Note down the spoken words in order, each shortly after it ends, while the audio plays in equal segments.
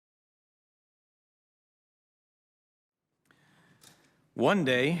One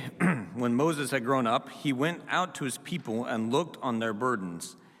day, when Moses had grown up, he went out to his people and looked on their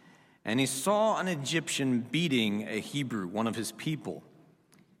burdens. And he saw an Egyptian beating a Hebrew, one of his people.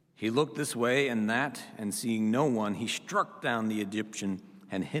 He looked this way and that, and seeing no one, he struck down the Egyptian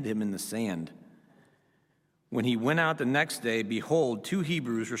and hid him in the sand. When he went out the next day, behold, 2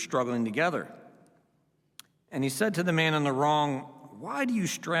 Hebrews were struggling together. And he said to the man on the wrong, "Why do you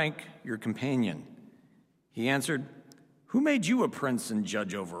strike your companion?" He answered, "Who made you a prince and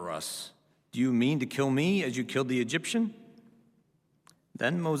judge over us? Do you mean to kill me as you killed the Egyptian?"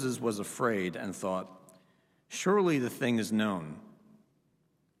 Then Moses was afraid and thought, "Surely the thing is known."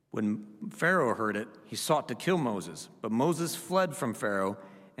 When Pharaoh heard it, he sought to kill Moses, but Moses fled from Pharaoh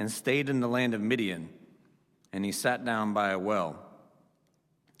and stayed in the land of Midian, and he sat down by a well.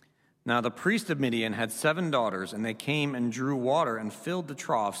 Now the priest of Midian had 7 daughters, and they came and drew water and filled the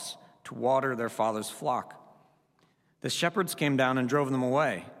troughs to water their father's flock. The shepherds came down and drove them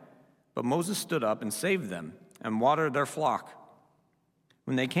away, but Moses stood up and saved them and watered their flock.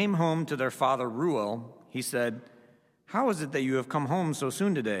 When they came home to their father Reuel, he said, "How is it that you have come home so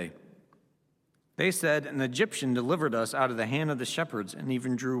soon today?" They said, "An Egyptian delivered us out of the hand of the shepherds and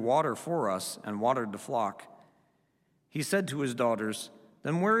even drew water for us and watered the flock." He said to his daughters,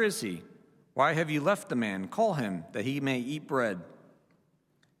 "Then where is he? Why have you left the man? Call him, that he may eat bread."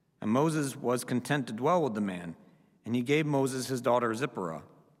 And Moses was content to dwell with the man, and he gave Moses his daughter Zipporah.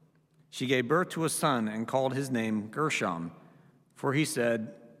 She gave birth to a son and called his name Gershom, for he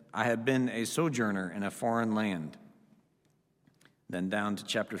said, "I have been a sojourner in a foreign land." Then down to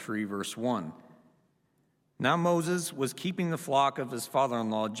chapter 3, verse 1. Now Moses was keeping the flock of his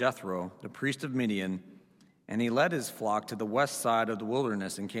father-in-law Jethro, the priest of Midian, and he led his flock to the west side of the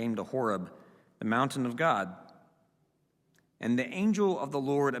wilderness and came to Horeb, the mountain of God. And the angel of the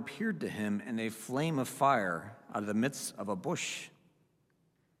Lord appeared to him in a flame of fire out of the midst of a bush.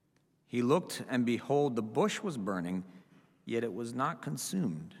 He looked, and behold, the bush was burning, yet it was not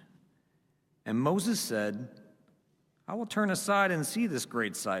consumed. And Moses said, "I will turn aside and see this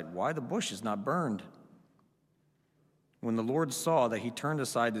great sight, why the bush is not burned." When the Lord saw that he turned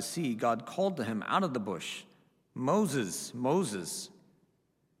aside to see, God called to him out of the bush, "Moses, Moses."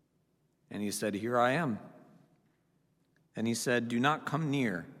 And he said, "Here I am." And he said, "Do not come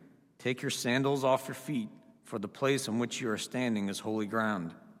near. Take your sandals off your feet, for the place on which you are standing is holy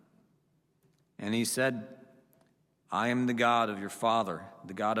ground." And he said, "I am the God of your father,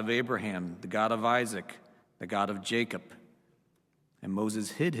 the God of Abraham, the God of Isaac, the God of Jacob." And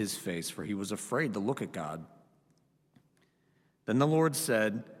Moses hid his face, for he was afraid to look at God. Then the Lord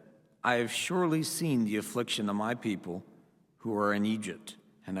said, "I have surely seen the affliction of my people who are in Egypt,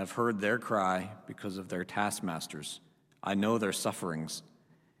 and have heard their cry because of their taskmasters. I know their sufferings.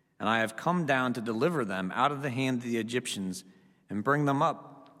 And I have come down to deliver them out of the hand of the Egyptians and bring them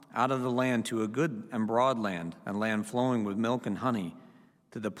up out of the land to a good and broad land, and land flowing with milk and honey,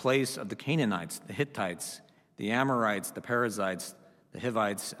 to the place of the Canaanites, the Hittites, the Amorites, the Perizzites, the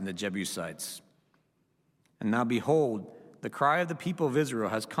Hivites, and the Jebusites. And now behold, the cry of the people of Israel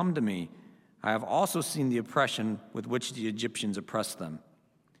has come to me. I have also seen the oppression with which the Egyptians oppress them.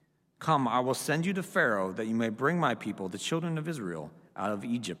 Come, I will send you to Pharaoh, that you may bring my people, the children of Israel, out of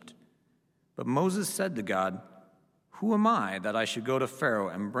Egypt." But Moses said to God, "Who am I that I should go to Pharaoh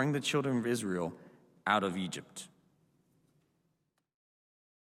and bring the children of Israel out of Egypt?"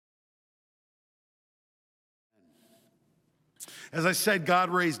 As I said, God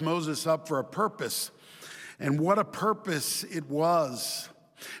raised Moses up for a purpose, and what a purpose it was.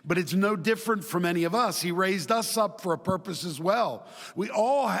 But it's no different from any of us. He raised us up for a purpose as well. We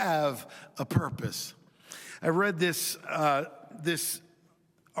all have a purpose. I read this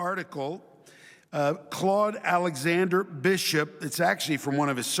article. Claude Alexander Bishop, it's actually from one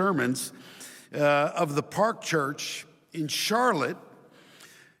of his sermons, of the Park Church in Charlotte,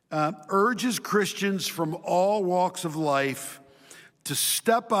 urges Christians from all walks of life to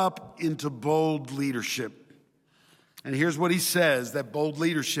step up into bold leadership. And here's what he says that bold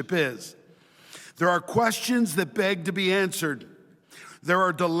leadership is. There are questions that beg to be answered. There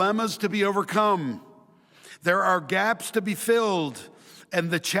are dilemmas to be overcome. There are gaps to be filled, and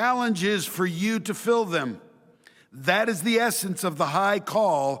the challenge is for you to fill them. That is the essence of the high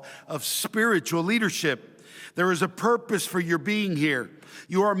call of spiritual leadership. There is a purpose for your being here.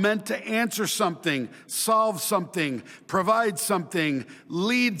 You are meant to answer something, solve something, provide something,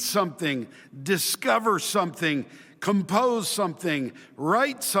 lead something, discover something, compose something,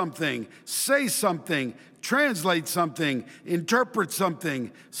 write something, say something, translate something, interpret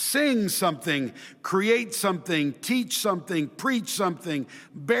something, sing something, create something, teach something, preach something,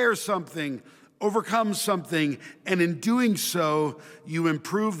 bear something, overcome something, and in doing so, you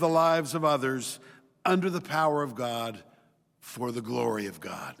improve the lives of others under the power of God for the glory of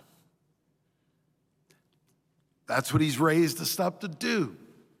God. That's what he's raised us up to do.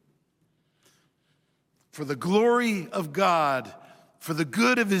 For the glory of God, for the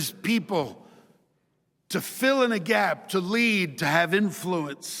good of his people, to fill in a gap, to lead, to have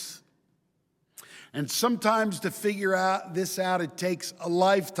influence. And sometimes to figure this out, it takes a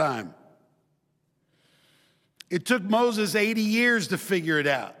lifetime. It took Moses 80 years to figure it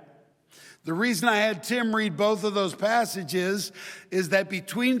out. The reason I had Tim read both of those passages is that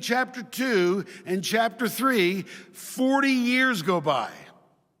between chapter 2 and chapter 3, 40 years go by.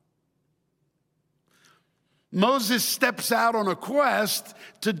 Moses steps out on a quest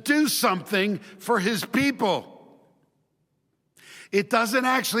to do something for his people. It doesn't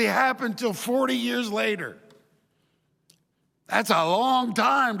actually happen till 40 years later. That's a long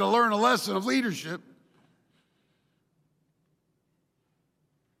time to learn a lesson of leadership.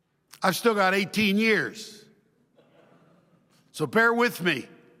 I've still got 18 years. So bear with me.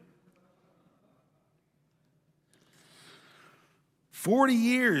 40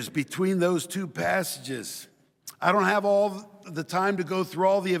 years between those two passages. I don't have all the time to go through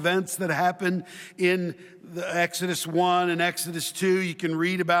all the events that happen in the Exodus 1 and Exodus 2. You can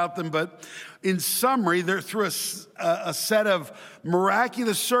read about them, but in summary, they're through a set of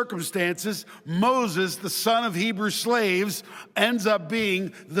miraculous circumstances. Moses, the son of Hebrew slaves, ends up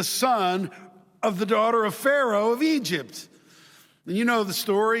being the son of the daughter of Pharaoh of Egypt. And you know the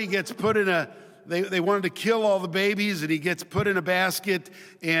story. He gets put in they wanted to kill all the babies, and he gets put in a basket,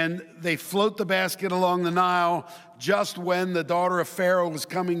 and they float the basket along the Nile just when the daughter of Pharaoh was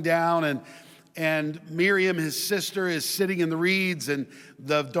coming down, and Miriam, his sister, is sitting in the reeds, and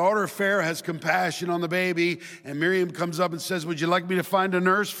the daughter of Pharaoh has compassion on the baby, and Miriam comes up and says, "Would you like me to find a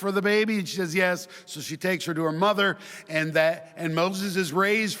nurse for the baby?" And she says, "Yes." So she takes her to her mother, and Moses is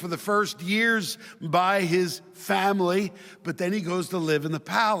raised for the first years by his family, but then he goes to live in the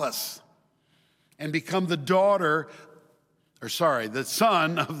palace and become the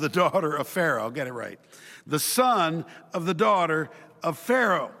son of the daughter of Pharaoh. I'll get it right. The son of the daughter of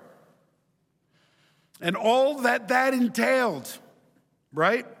Pharaoh. And all that entailed,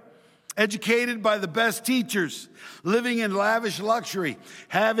 right? Educated by the best teachers, living in lavish luxury,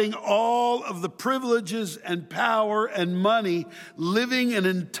 having all of the privileges and power and money, living an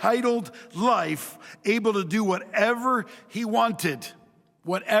entitled life, able to do whatever he wanted.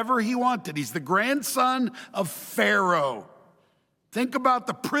 Whatever he wanted. He's the grandson of Pharaoh. Think about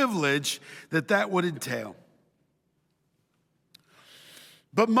the privilege that would entail.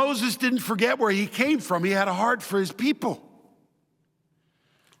 But Moses didn't forget where he came from. He had a heart for his people.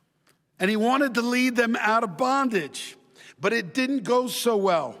 And he wanted to lead them out of bondage. But it didn't go so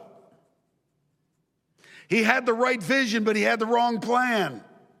well. He had the right vision, but he had the wrong plan.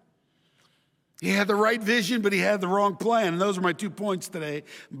 He had the right vision, but he had the wrong plan. And those are my 2 points today,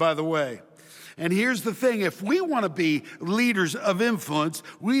 by the way. And here's the thing. If we want to be leaders of influence,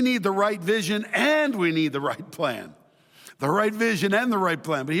 we need the right vision and we need the right plan. The right vision and the right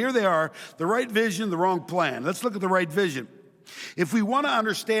plan. But here they are, the right vision, the wrong plan. Let's look at the right vision. If we want to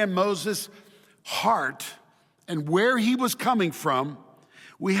understand Moses' heart and where he was coming from,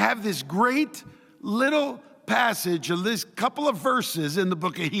 we have this great little passage, of this couple of verses in the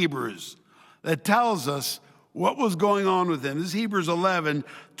book of Hebrews that tells us what was going on with him. This is Hebrews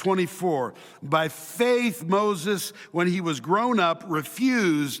 11:24. By faith, Moses, when he was grown up,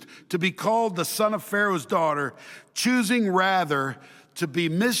 refused to be called the son of Pharaoh's daughter, choosing rather to be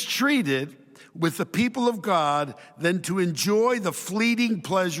mistreated with the people of God than to enjoy the fleeting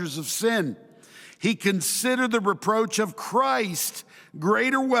pleasures of sin. He considered the reproach of Christ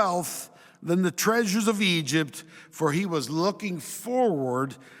greater wealth than the treasures of Egypt, for he was looking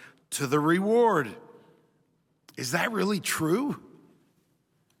forward to the reward. Is that really true?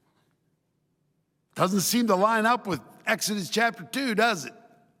 Doesn't seem to line up with Exodus chapter 2, does it?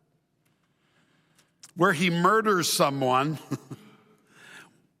 Where he murders someone.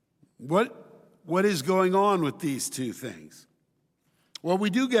 What is going on with these two things? Well, we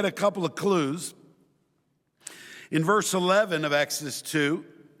do get a couple of clues. In verse 11 of Exodus 2,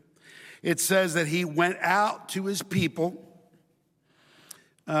 it says that he went out to his people.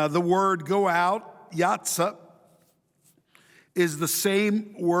 The word go out, yatsa, is the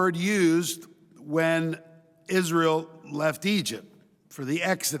same word used when Israel left Egypt for the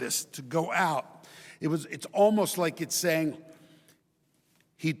Exodus, to go out. It's almost like it's saying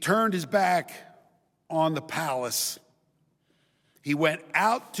he turned his back on the palace. He went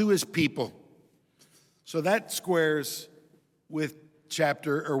out to his people. So that squares with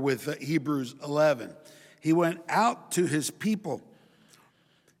Hebrews 11. He went out to his people.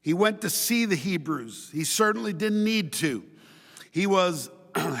 He went to see the Hebrews. He certainly didn't need to. He was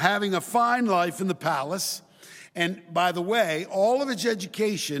having a fine life in the palace. And by the way, all of his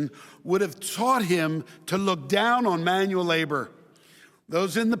education would have taught him to look down on manual labor.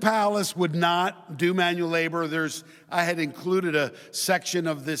 Those in the palace would not do manual labor. I had included a section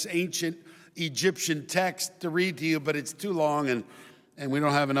of this ancient Egyptian text to read to you, but it's too long and we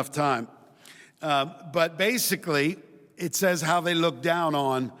don't have enough time. But basically, it says how they look down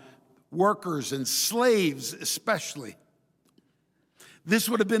on workers and slaves especially. This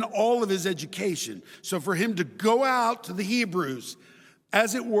would have been all of his education. So for him to go out to the Hebrews,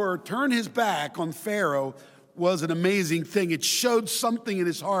 as it were, turn his back on Pharaoh was an amazing thing. It showed something in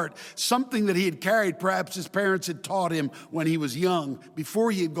his heart, something that he had carried. Perhaps his parents had taught him when he was young, before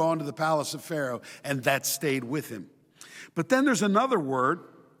he had gone to the palace of Pharaoh, and that stayed with him. But then there's another word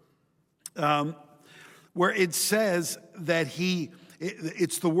where it says that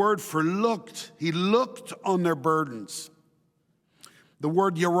it's the word for looked. He looked on their burdens. The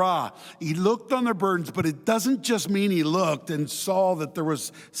word yarah. He looked on their burdens, but it doesn't just mean he looked and saw that there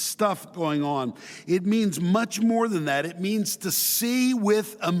was stuff going on. It means much more than that. It means to see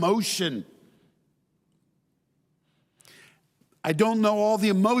with emotion. I don't know all the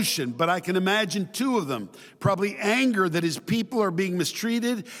emotion, but I can imagine two of them. Probably anger that his people are being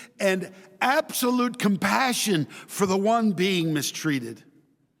mistreated, and absolute compassion for the one being mistreated.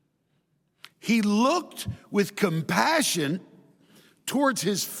 He looked with compassion towards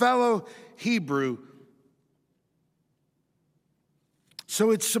his fellow Hebrew.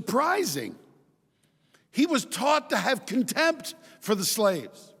 So it's surprising. He was taught to have contempt for the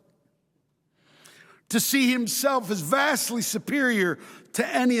slaves, to see himself as vastly superior to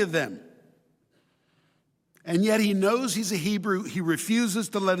any of them. And yet he knows he's a Hebrew. He refuses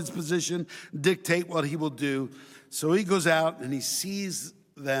to let his position dictate what he will do. So he goes out and he sees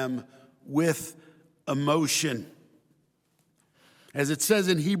them with emotion. As it says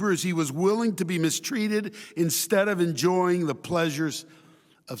in Hebrews, he was willing to be mistreated instead of enjoying the pleasures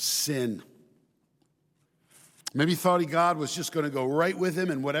of sin. Maybe he thought God was just going to go right with him,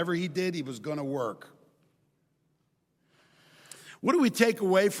 and whatever he did, he was going to work. What do we take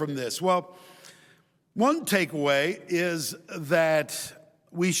away from this? Well, one takeaway is that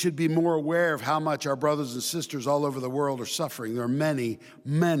we should be more aware of how much our brothers and sisters all over the world are suffering. There are many,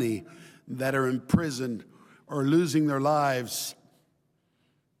 many that are imprisoned or losing their lives,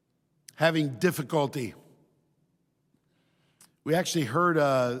 having difficulty. We actually heard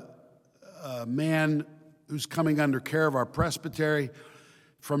a man who's coming under care of our presbytery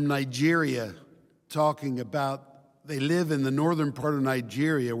from Nigeria talking about, they live in the northern part of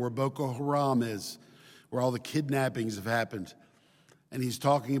Nigeria where Boko Haram is, where all the kidnappings have happened. And he's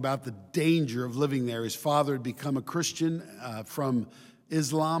talking about the danger of living there. His father had become a Christian from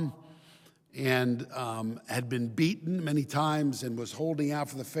Islam, and had been beaten many times and was holding out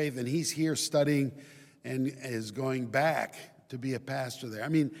for the faith. And he's here studying and is going back to be a pastor there. I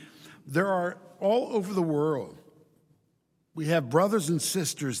mean, there are all over the world, we have brothers and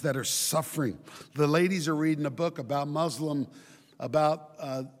sisters that are suffering. The ladies are reading a book about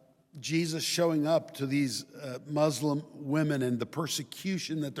Jesus showing up to these Muslim women and the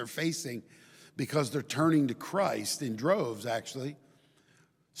persecution that they're facing because they're turning to Christ in droves, actually.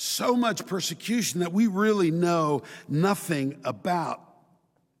 So much persecution that we really know nothing about.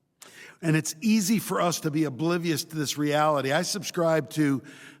 And it's easy for us to be oblivious to this reality. I subscribe to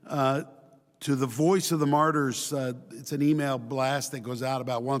the Voice of the Martyrs. It's an email blast that goes out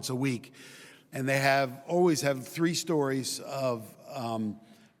about once a week. And they always have 3 stories of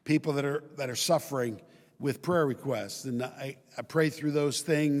people that are suffering with prayer requests. And I pray through those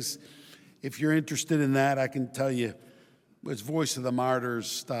things. If you're interested in that, I can tell you, it's Voice of the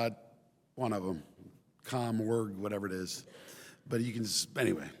Martyrs, one of them, .com, whatever it is. But you can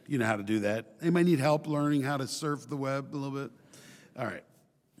anyway, you know how to do that. Anybody need help learning how to surf the web a little bit? All right.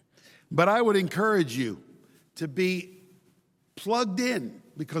 But I would encourage you to be plugged in,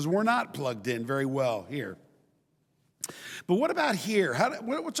 because we're not plugged in very well here. But what about here?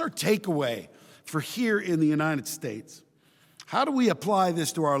 What's our takeaway for here in the United States? How do we apply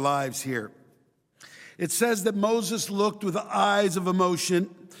this to our lives here? It says that Moses looked with eyes of emotion,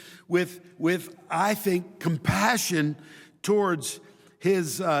 with I think, compassion towards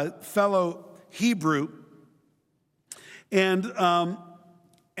his fellow Hebrew, and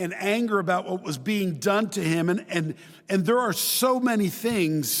anger about what was being done to him. And there are so many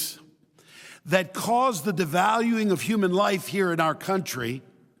things that cause the devaluing of human life here in our country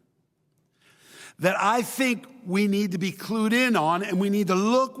that I think we need to be clued in on, and we need to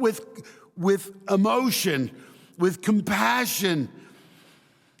look with emotion, with compassion,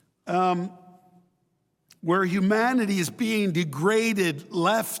 where humanity is being degraded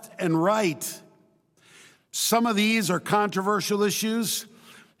left and right. Some of these are controversial issues.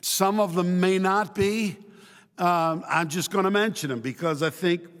 Some of them may not be. I'm just going to mention them because I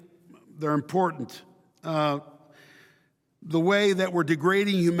think they're important. The way that we're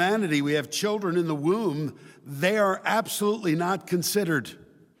degrading humanity, we have children in the womb, they are absolutely not considered.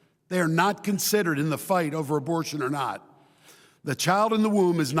 They are not considered in the fight over abortion or not. The child in the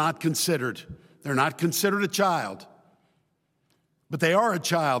womb is not considered. They're not considered a child, but they are a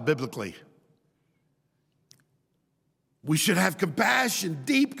child biblically. We should have compassion,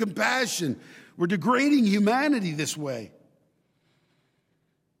 deep compassion. We're degrading humanity this way.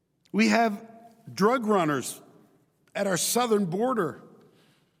 We have drug runners at our southern border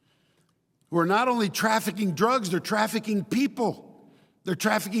who are not only trafficking drugs, they're trafficking people. They're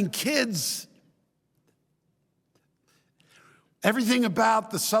trafficking kids. Everything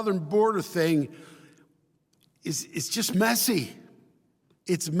about the southern border thing is just messy.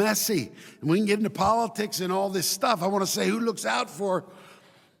 It's messy. And we can get into politics and all this stuff. I want to say, who looks out for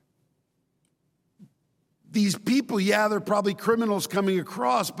these people? Yeah, they're probably criminals coming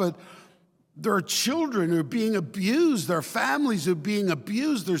across, but there are children who are being abused. There are families who are being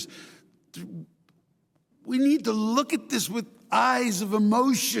abused. We need to look at this with eyes of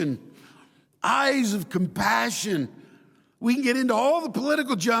emotion, eyes of compassion. We can get into all the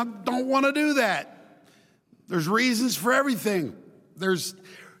political junk. Don't want to do that. There's reasons for everything. There's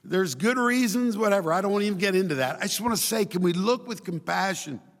good reasons, whatever. I don't want to even get into that. I just want to say, can we look with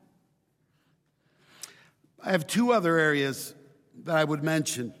compassion? I have two other areas that I would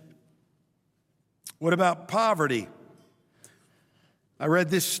mention. What about poverty? I read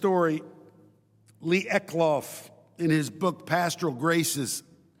this story. Lee Eckloff, in his book, Pastoral Graces,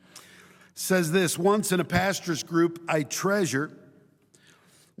 says this: once in a pastor's group I treasure,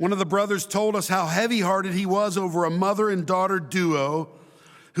 one of the brothers told us how heavy-hearted he was over a mother and daughter duo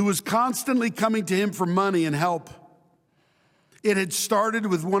who was constantly coming to him for money and help. It had started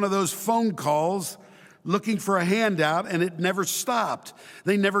with one of those phone calls looking for a handout, and it never stopped.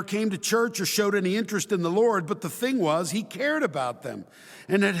 They never came to church or showed any interest in the Lord, but the thing was, he cared about them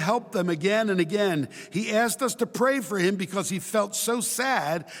and had helped them again and again. He asked us to pray for him because he felt so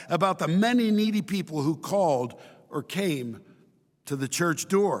sad about the many needy people who called or came to the church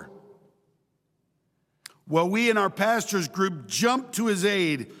door. Well, we in our pastor's group jumped to his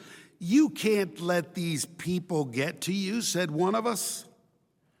aid. "You can't let these people get to you," said one of us.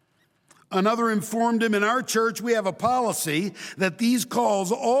 Another informed him, "In our church, we have a policy that these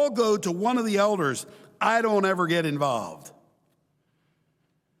calls all go to one of the elders. I don't ever get involved."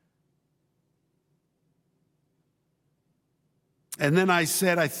 And then I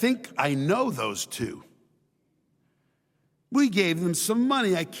said, "I think I know those two. We gave them some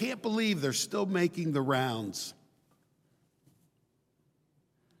money. I can't believe they're still making the rounds."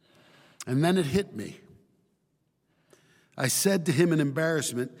 And then it hit me. I said to him in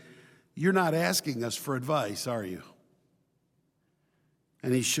embarrassment, "You're not asking us for advice, are you?"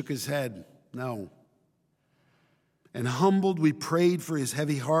 And he shook his head, "No." And humbled, we prayed for his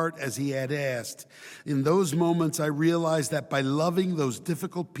heavy heart as he had asked. In those moments, I realized that by loving those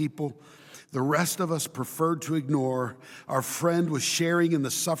difficult people the rest of us preferred to ignore, our friend was sharing in the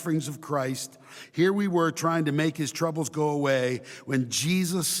sufferings of Christ. Here we were trying to make his troubles go away when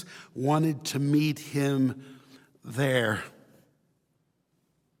Jesus wanted to meet him there.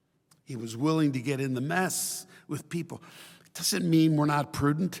 He was willing to get in the mess with people. It doesn't mean we're not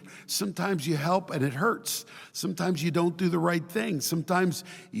prudent. Sometimes you help and it hurts. Sometimes you don't do the right thing. Sometimes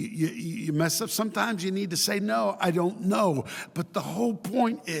you mess up. Sometimes you need to say, "No, I don't know." But the whole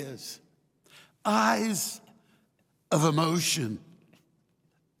point is eyes of emotion,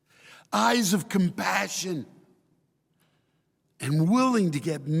 eyes of compassion, and willing to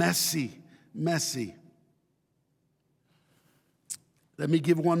get messy. Let me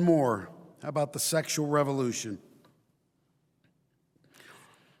give one more. How about the sexual revolution?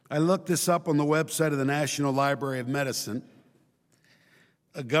 I looked this up on the website of the National Library of Medicine,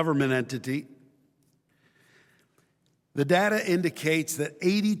 a government entity. The data indicates that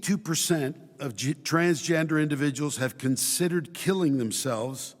 82% of transgender individuals have considered killing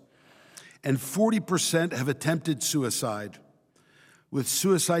themselves, and 40% have attempted suicide, with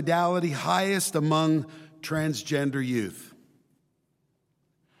suicidality highest among transgender youth.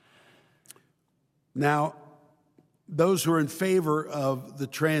 Now, those who are in favor of the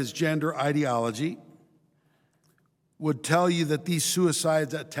transgender ideology would tell you that these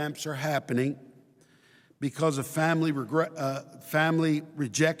suicide attempts are happening because of family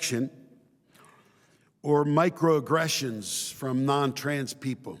rejection or microaggressions from non-trans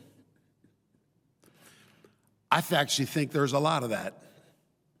people. I actually think there's a lot of that.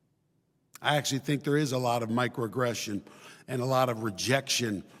 I actually think there is a lot of microaggression and a lot of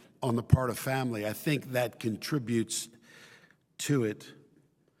rejection on the part of family. I think that contributes to it.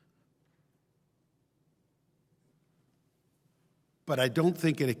 But I don't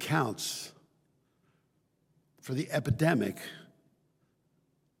think it accounts for the epidemic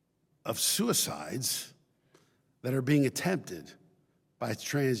of suicides that are being attempted by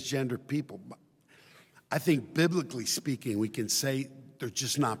transgender people. I think biblically speaking, we can say they're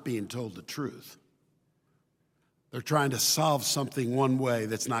just not being told the truth. They're trying to solve something one way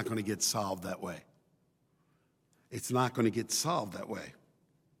that's not going to get solved that way. It's not going to get solved that way.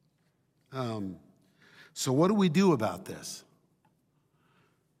 So what do we do about this?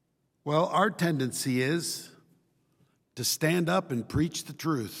 Well, our tendency is to stand up and preach the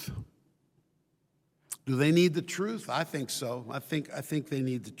truth. Do they need the truth? I think so. I think they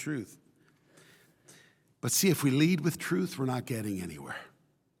need the truth. But see, if we lead with truth, we're not getting anywhere.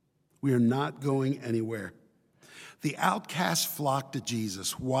 We are not going anywhere. The outcasts flocked to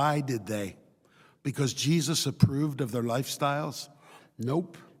Jesus. Why did they? Because Jesus approved of their lifestyles?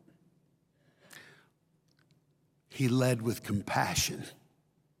 Nope. He led with compassion.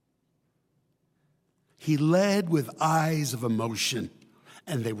 He led with eyes of emotion,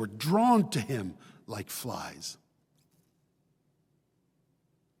 and they were drawn to him like flies.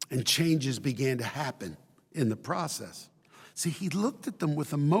 And changes began to happen in the process. See, he looked at them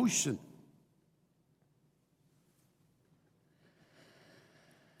with emotion.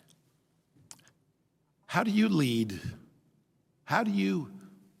 How do you lead? How do you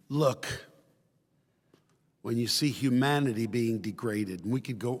look when you see humanity being degraded? And we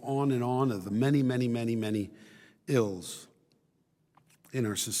could go on and on of the many, many, many, many ills in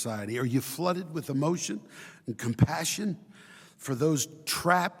our society. Are you flooded with emotion and compassion for those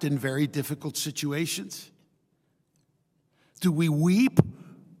trapped in very difficult situations? Do we weep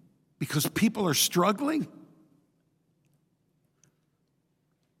because people are struggling?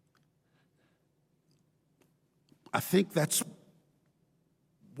 I think that's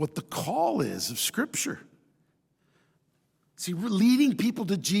what the call is of Scripture. See, leading people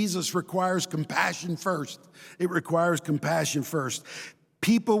to Jesus requires compassion first. It requires compassion first.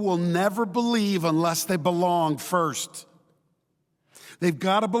 People will never believe unless they belong first. They've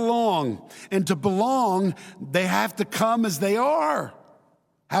got to belong. And to belong, they have to come as they are,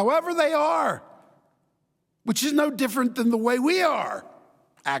 however they are, which is no different than the way we are,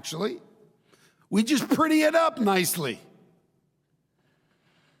 actually. We just pretty it up nicely.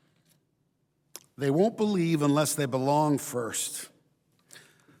 They won't believe unless they belong first.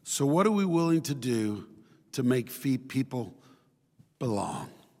 So what are we willing to do to make people belong?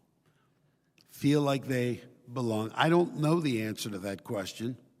 Feel like they belong? I don't know the answer to that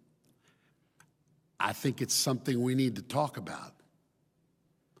question. I think it's something we need to talk about.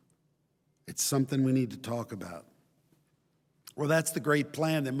 It's something we need to talk about. Well, that's the great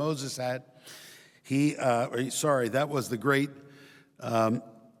plan that Moses had. That was the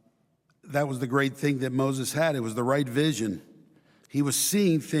great thing that Moses had. It was the right vision. He was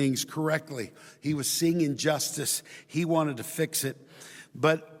seeing things correctly. He was seeing injustice. He wanted to fix it.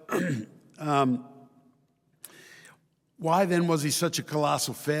 But why then was he such a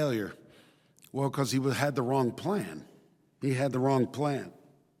colossal failure? Well, because he had the wrong plan. He had the wrong plan.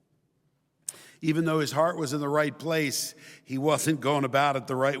 Even though his heart was in the right place, he wasn't going about it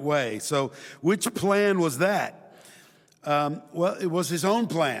the right way. So which plan was that? Well, it was his own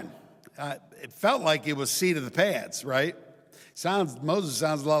plan. It felt like it was seat of the pants, right? Moses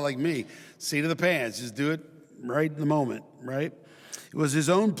sounds a lot like me. Seat of the pants, just do it right in the moment, right? It was his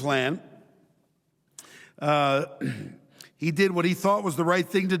own plan. He did what he thought was the right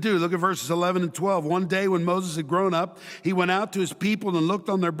thing to do. Look at verses 11 and 12. One day when Moses had grown up, he went out to his people and looked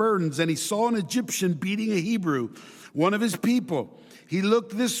on their burdens, and he saw an Egyptian beating a Hebrew, one of his people. He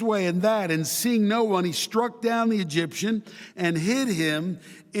looked this way and that, and seeing no one, he struck down the Egyptian and hid him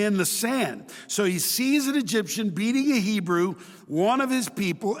in the sand. So he sees an Egyptian beating a Hebrew, one of his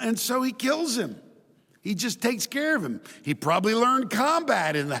people, and so he kills him. He just takes care of him. He probably learned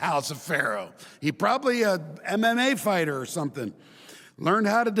combat in the house of Pharaoh. He probably a MMA fighter or something. Learned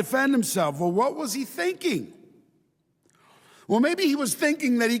how to defend himself. Well, what was he thinking? Well, maybe he was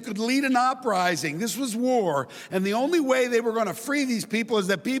thinking that he could lead an uprising. This was war, and the only way they were going to free these people is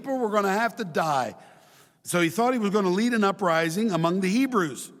that people were going to have to die. So he thought he was going to lead an uprising among the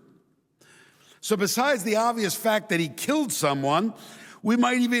Hebrews. So besides the obvious fact that he killed someone, we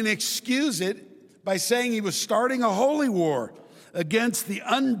might even excuse it by saying he was starting a holy war against the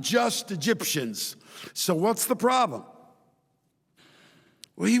unjust Egyptians. So what's the problem?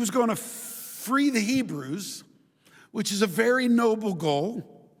 Well, he was going to free the Hebrews, which is a very noble goal,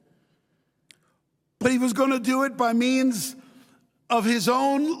 but he was going to do it by means of his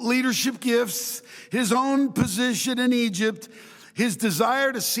own leadership gifts, his own position in Egypt, his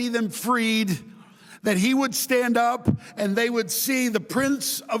desire to see them freed, that he would stand up and they would see the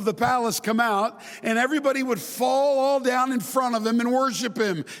prince of the palace come out, and everybody would fall all down in front of him and worship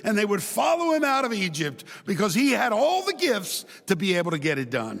him, and they would follow him out of Egypt because he had all the gifts to be able to get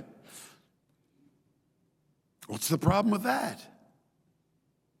it done. What's the problem with that?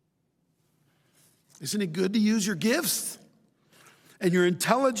 Isn't it good to use your gifts and your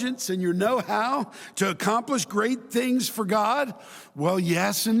intelligence and your know-how to accomplish great things for God? Well,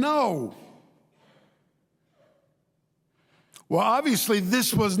 yes and no. Well, obviously,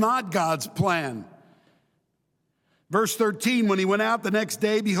 this was not God's plan. Verse 13, when he went out the next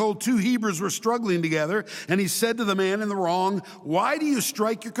day, behold, two Hebrews were struggling together, and he said to the man in the wrong, "Why do you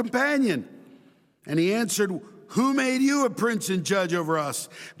strike your companion?" And he answered, "Who made you a prince and judge over us?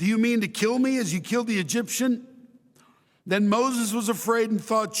 Do you mean to kill me as you killed the Egyptian?" Then Moses was afraid and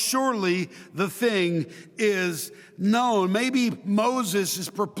thought, surely the thing is known. Maybe Moses is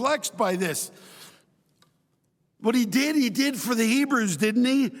perplexed by this. What he did for the Hebrews, didn't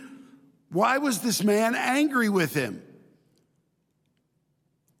he? Why was this man angry with him?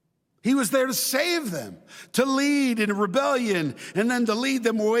 He was there to save them, to lead in a rebellion, and then to lead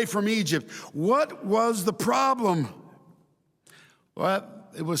them away from Egypt. What was the problem? Well,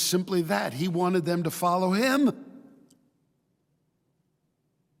 it was simply that. He wanted them to follow him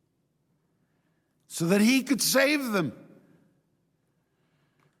so that he could save them.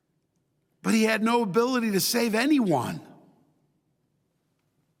 But he had no ability to save anyone.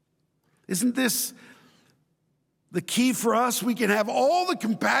 Isn't this the key for us? We can have all the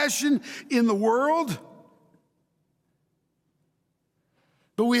compassion in the world,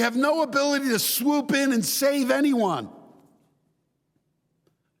 but we have no ability to swoop in and save anyone.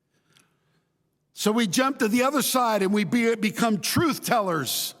 So we jump to the other side and we become truth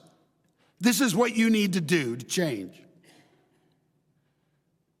tellers. This is what you need to do to change.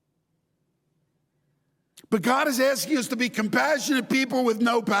 But God is asking us to be compassionate people with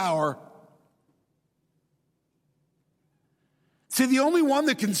no power. See, the only one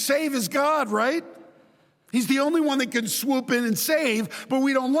that can save is God, right? He's the only one that can swoop in and save, but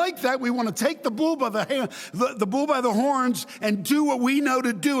we don't like that. We want to take the bull by the bull by the horns and do what we know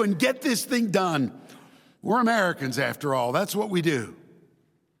to do and get this thing done. We're Americans, after all. That's what we do.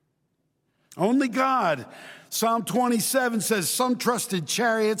 Only God. Psalm 27 says, some trust in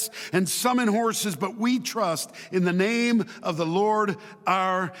chariots and some in horses, but we trust in the name of the Lord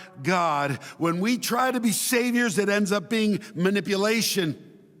our God. When we try to be saviors, it ends up being manipulation.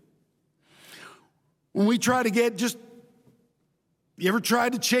 When we try to you ever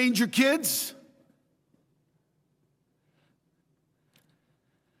tried to change your kids?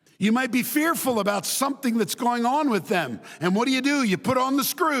 You might be fearful about something that's going on with them. And what do? You put on the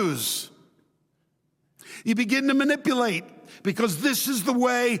screws. You begin to manipulate because this is the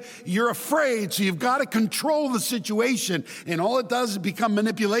way you're afraid. So you've got to control the situation. And all it does is become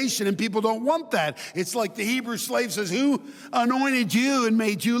manipulation, and people don't want that. It's like the Hebrew slave says, who anointed you and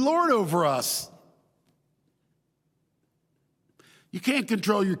made you Lord over us? You can't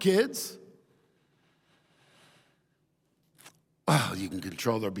control your kids. Well, you can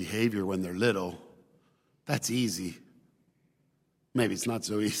control their behavior when they're little. That's easy. Maybe it's not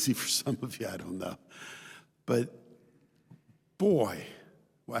so easy for some of you, I don't know. But boy,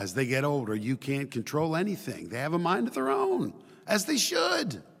 as they get older, you can't control anything. They have a mind of their own, as they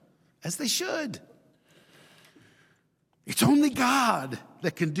should, as they should. It's only God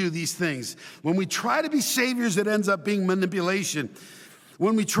that can do these things. When we try to be saviors, it ends up being manipulation.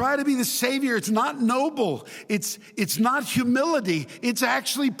 When we try to be the savior, it's not noble. It's not humility. It's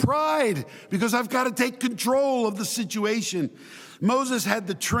actually pride, because I've got to take control of the situation. Moses had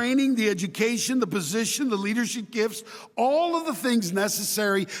the training, the education, the position, the leadership gifts, all of the things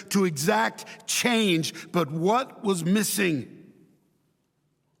necessary to exact change. But what was missing?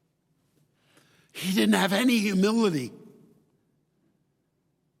 He didn't have any humility.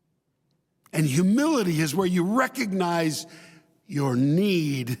 And humility is where you recognize your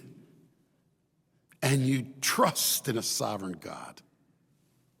need and you trust in a sovereign God.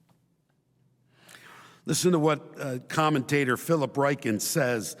 Listen to what commentator Philip Ryken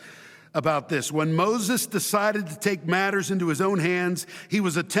says about this. When Moses decided to take matters into his own hands, he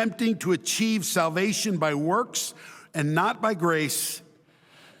was attempting to achieve salvation by works and not by grace.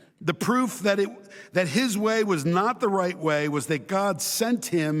 The proof that his way was not the right way was that God sent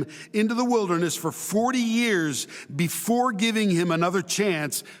him into the wilderness for 40 years before giving him another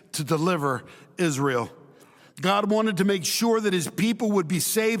chance to deliver Israel. God wanted to make sure that his people would be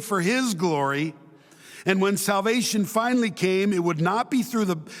saved for his glory. And when salvation finally came, it would not be through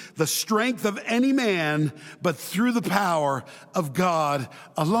the strength of any man, but through the power of God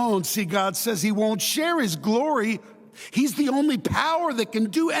alone. See, God says he won't share his glory. He's the only power that can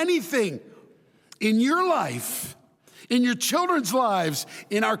do anything in your life, in your children's lives,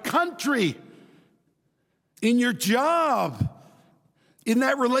 in our country, in your job, in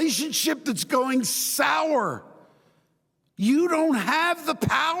that relationship that's going sour. You don't have the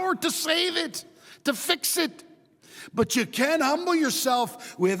power to save it, to fix it. But you can humble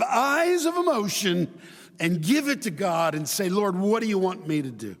yourself with eyes of emotion and give it to God and say, Lord, what do you want me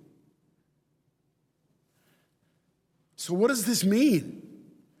to do? So what does this mean?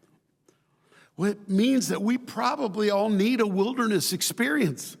 Well, it means that we probably all need a wilderness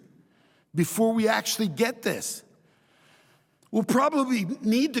experience before we actually get this. We'll probably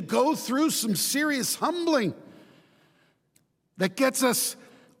need to go through some serious humbling that gets us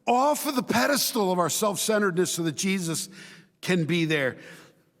off of the pedestal of our self-centeredness so that Jesus can be there.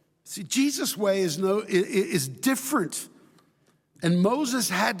 See, Jesus' way is different, and Moses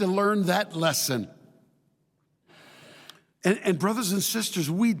had to learn that lesson. And brothers and sisters,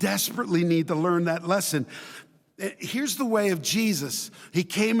 we desperately need to learn that lesson. Here's the way of Jesus. He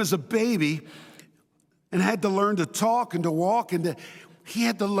came as a baby and had to learn to talk and to walk, and he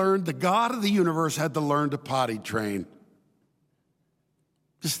had to learn, the God of the universe had to learn to potty train.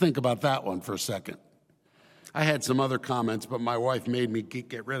 Just think about that one for a second. I had some other comments, but my wife made me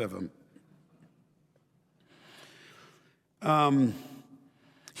get rid of them.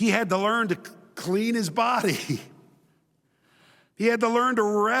 He had to learn to clean his body. He had to learn to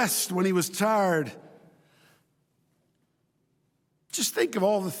rest when he was tired. Just think of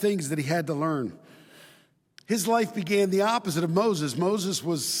all the things that he had to learn. His life began the opposite of Moses. Moses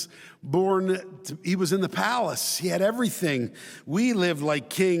was he was in the palace. He had everything. We lived like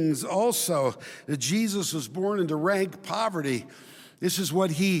kings also. Jesus was born into rank poverty. This is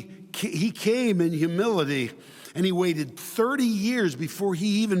what he came in humility, and he waited 30 years before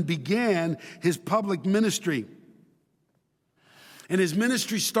he even began his public ministry. And his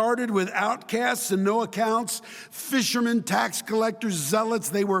ministry started with outcasts and no accounts, fishermen, tax collectors, zealots.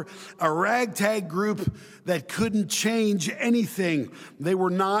 They were a ragtag group that couldn't change anything. They were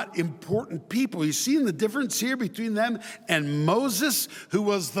not important people. You see the difference here between them and Moses, who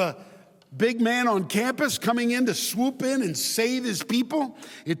was the big man on campus coming in to swoop in and save his people?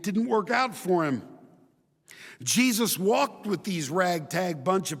 It didn't work out for him. Jesus walked with these ragtag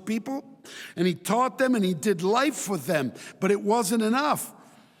bunch of people, and he taught them and he did life with them, but it wasn't enough.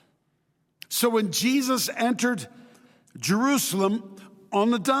 So when Jesus entered Jerusalem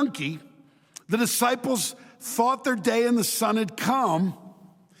on the donkey, the disciples thought their day in the sun had come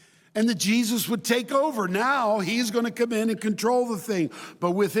and that Jesus would take over. Now he's going to come in and control the thing.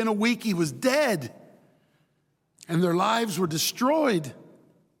 But within a week he was dead and their lives were destroyed.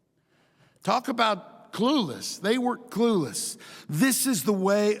 Talk about clueless. They were clueless. This is the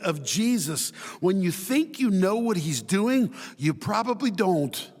way of Jesus. When you think you know what he's doing, you probably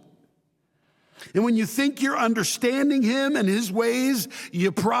don't. And when you think you're understanding him and his ways,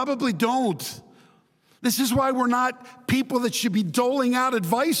 you probably don't. This is why we're not people that should be doling out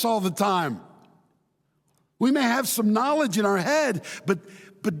advice all the time. We may have some knowledge in our head,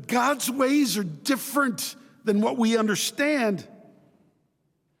 but God's ways are different than what we understand.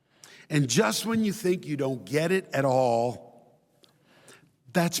 And just when you think you don't get it at all,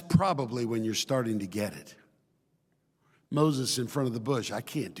 that's probably when you're starting to get it. Moses in front of the bush, I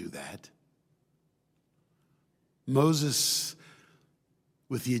can't do that. Moses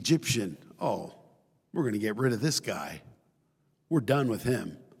with the Egyptian, oh, we're going to get rid of this guy. We're done with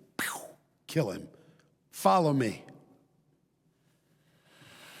him. Kill him. Follow me.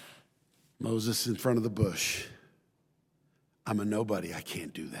 Moses in front of the bush. I'm a nobody. I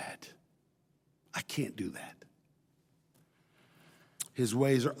can't do that. I can't do that. His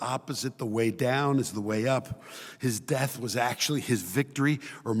ways are opposite. The way down is the way up. His death was actually his victory,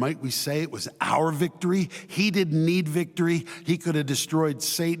 or might we say it was our victory? He didn't need victory. He could have destroyed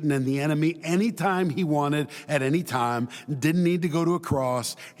Satan and the enemy anytime he wanted, at any time. Didn't need to go to a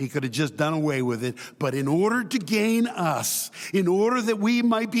cross. He could have just done away with it. But in order to gain us, in order that we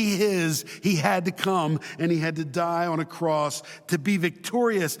might be his, he had to come and he had to die on a cross to be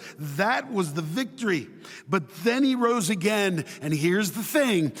victorious. That was the victory. But then he rose again, and here's here's the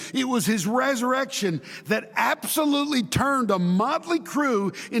thing. It was his resurrection that absolutely turned a motley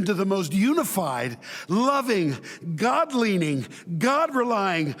crew into the most unified, loving, God-leaning,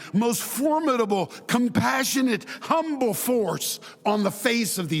 God-relying, most formidable, compassionate, humble force on the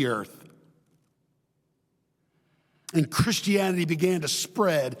face of the earth. And Christianity began to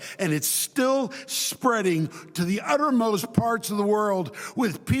spread, and it's still spreading to the uttermost parts of the world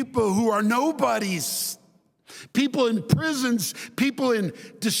with people who are nobodies, people in prisons, people in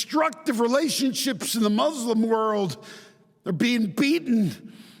destructive relationships in the Muslim world. They're being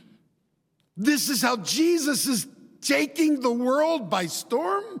beaten. This is how Jesus is taking the world by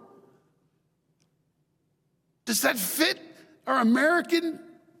storm? Does that fit our American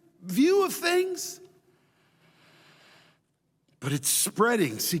view of things? But it's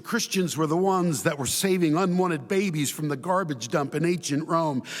spreading. See, Christians were the ones that were saving unwanted babies from the garbage dump in ancient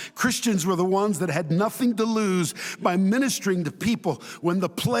Rome. Christians were the ones that had nothing to lose by ministering to people when the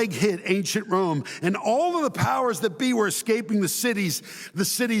plague hit ancient Rome. And all of the powers that be were escaping the cities,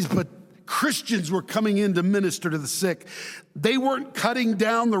 but Christians were coming in to minister to the sick. They weren't cutting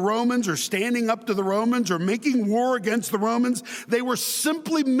down the Romans or standing up to the Romans or making war against the Romans. They were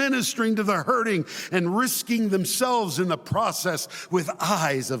simply ministering to the hurting and risking themselves in the process with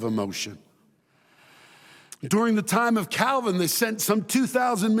eyes of emotion. During the time of Calvin, they sent some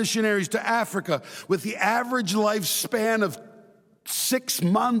 2,000 missionaries to Africa with the average lifespan of 6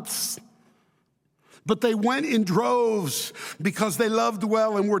 months. But they went in droves because they loved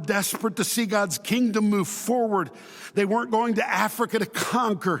well and were desperate to see God's kingdom move forward. They weren't going to Africa to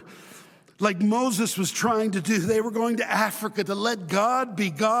conquer like Moses was trying to do. They were going to Africa to let God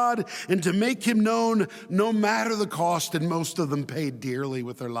be God and to make him known no matter the cost, and most of them paid dearly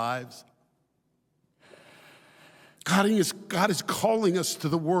with their lives. God is calling us to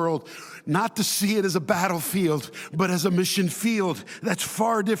the world, not to see it as a battlefield, but as a mission field. That's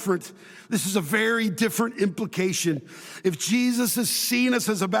far different. This is a very different implication. If Jesus has seen us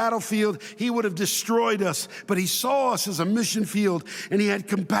as a battlefield, he would have destroyed us. But he saw us as a mission field, and he had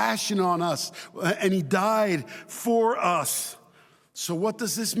compassion on us, and he died for us. So what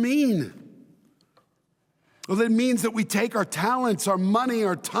does this mean? Well, it means that we take our talents, our money,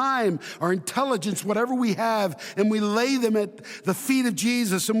 our time, our intelligence, whatever we have, and we lay them at the feet of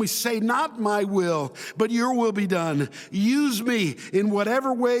Jesus, and we say, not my will, but your will be done. Use me in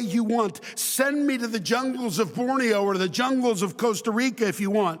whatever way you want. Send me to the jungles of Borneo or the jungles of Costa Rica if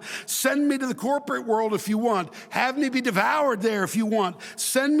you want. Send me to the corporate world if you want. Have me be devoured there if you want.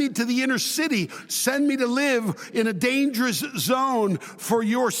 Send me to the inner city. Send me to live in a dangerous zone for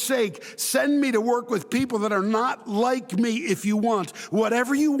your sake. Send me to work with people that are not like me if you want.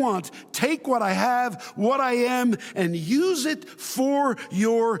 Whatever you want, take what I have, what I am, and use it for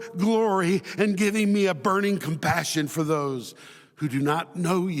your glory, and giving me a burning compassion for those who do not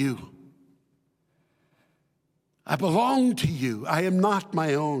know you. I belong to you. I am not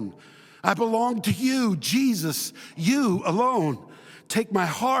my own. I belong to you, Jesus, you alone. Take my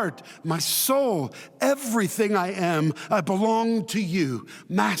heart, my soul, everything I am. I belong to you,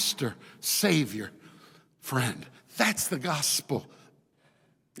 Master, Savior, friend. That's the gospel.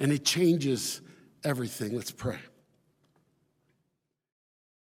 And it changes everything. Let's pray.